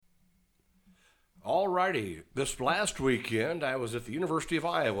Alrighty, this last weekend I was at the University of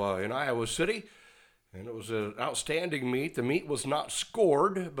Iowa in Iowa City, and it was an outstanding meet. The meet was not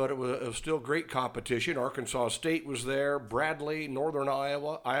scored, but it was still great competition. Arkansas State was there, Bradley, Northern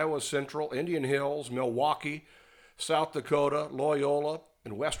Iowa, Iowa Central, Indian Hills, Milwaukee, South Dakota, Loyola,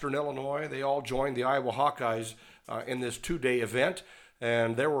 and Western Illinois. They all joined the Iowa Hawkeyes in this two-day event,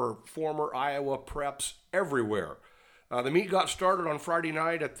 and there were former Iowa preps everywhere. The meet got started on Friday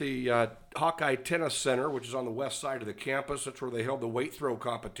night at the Hawkeye Tennis Center, which is on the west side of the campus. That's where they held the weight throw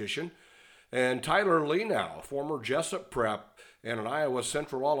competition. And Tyler Lenow, former Jessup prep and an Iowa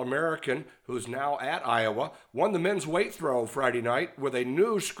Central All-American who's now at Iowa, won the men's weight throw Friday night with a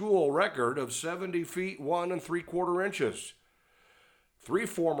new school record of 70 feet 1 3/4 inches. Three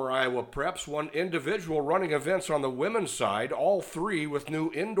former Iowa preps won individual running events on the women's side, all three with new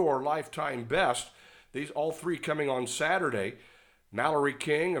indoor lifetime best. These all three coming on Saturday. Mallory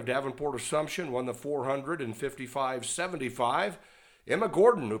King of Davenport Assumption won the 400 in 55.75. Emma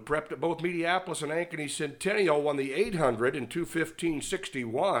Gordon, who prepped at both Mediapolis and Ankeny Centennial, won the 800 in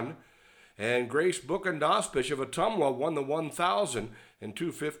 2:15.61. And Grace Buchandospich of Ottumwa won the 1,000 in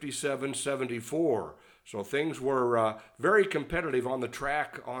 2:57.74. So things were very competitive on the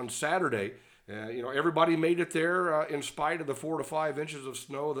track on Saturday. Everybody made it there in spite of the 4 to 5 inches of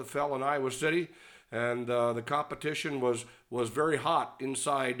snow that fell in Iowa City. And the competition was very hot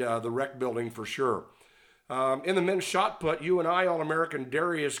inside the rec building for sure. In the men's shot put, UNI All-American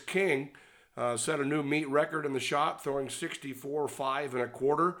Darius King set a new meet record in the shot, throwing 64.5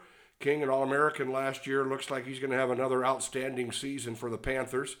 1/4. King, an All-American last year, looks like he's going to have another outstanding season for the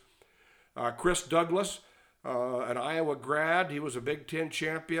Panthers. Chris Douglas, an Iowa grad, he was a Big Ten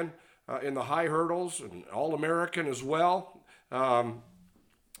champion in the high hurdles, an All-American as well.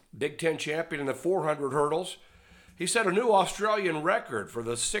 Big Ten champion in the 400 hurdles. He set a new Australian record for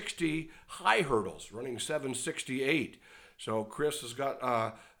the 60 high hurdles, running 7:68. So Chris has got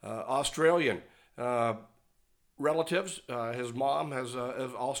Australian relatives. His mom has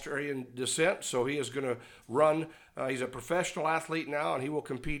of Australian descent, so he is going to run. He's a professional athlete now, and he will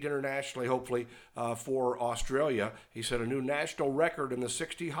compete internationally, hopefully, for Australia. He set a new national record in the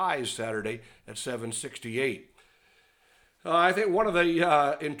 60 highs Saturday at 7:68. I think one of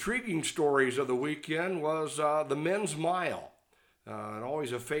the intriguing stories of the weekend was the men's mile. And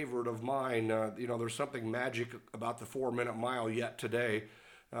always a favorite of mine. There's something magic about the 4-minute mile yet today.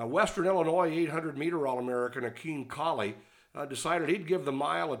 Western Illinois 800-meter All-American Akeem Colley decided he'd give the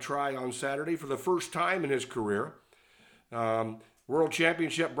mile a try on Saturday for the first time in his career. World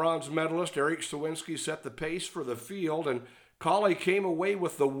Championship bronze medalist Eric Sawinski set the pace for the field, and Colley came away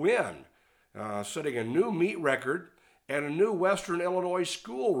with the win, setting a new meet record and a new Western Illinois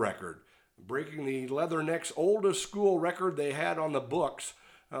school record, breaking the Leathernecks' oldest school record they had on the books.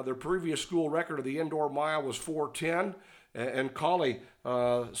 Their previous school record of the indoor mile was 4:10, and Colley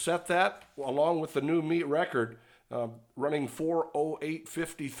set that along with the new meet record, running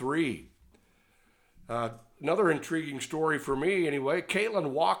 4:08.53. Another intriguing story for me anyway, Kaylin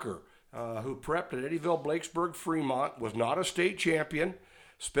Walker, who prepped at Eddyville, Blakesburg, Fremont, was not a state champion,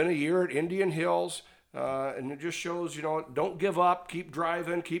 spent a year at Indian Hills, and it just shows, don't give up, keep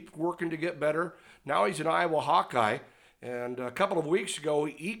driving, keep working to get better. Now he's an Iowa Hawkeye, and a couple of weeks ago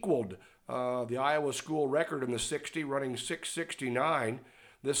he equaled the Iowa school record in the 60, running 6:69.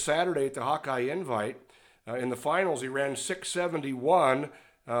 This Saturday at the Hawkeye Invite, in the finals he ran 6:71,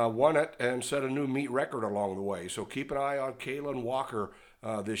 won it, and set a new meet record along the way. So keep an eye on Kaylin Walker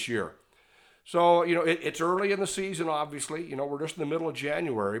this year. So, it's early in the season, obviously. We're just in the middle of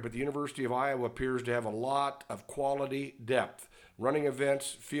January, but the University of Iowa appears to have a lot of quality depth. Running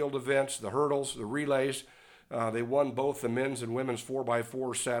events, field events, the hurdles, the relays. They won both the men's and women's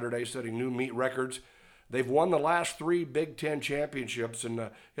 4x4 Saturday, setting new meet records. They've won the last 3 Big Ten championships,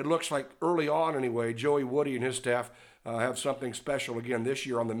 and it looks like early on anyway, Joey Woody and his staff have something special again this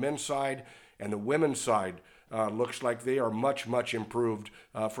year on the men's side, and the women's side looks like they are much, much improved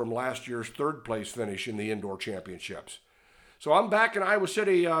from last year's 3rd place finish in the indoor championships. So I'm back in Iowa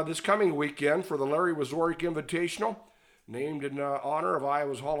City this coming weekend for the Larry Wazorek Invitational, named in honor of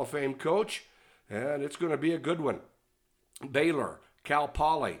Iowa's Hall of Fame coach, and it's going to be a good one. Baylor, Cal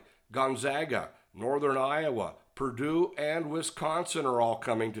Poly, Gonzaga, Northern Iowa, Purdue, and Wisconsin are all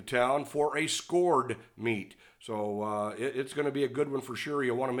coming to town for a scored meet. So it's going to be a good one for sure.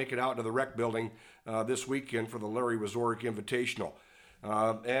 You'll want to make it out to the rec building this weekend for the Larry Wazorek Invitational.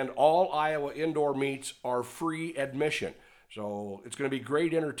 And all Iowa indoor meets are free admission. So it's going to be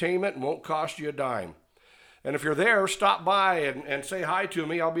great entertainment and won't cost you a dime. And if you're there, stop by and say hi to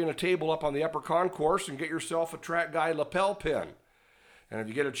me. I'll be in a table up on the upper concourse, and get yourself a Track Guy lapel pin. And if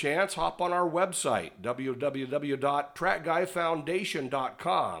you get a chance, hop on our website,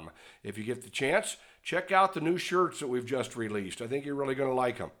 www.trackguyfoundation.com. If you get the chance, check out the new shirts that we've just released. I think you're really going to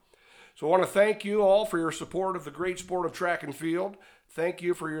like them. So I want to thank you all for your support of the great sport of track and field. Thank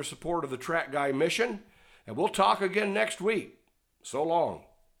you for your support of the Track Guy mission. And we'll talk again next week. So long.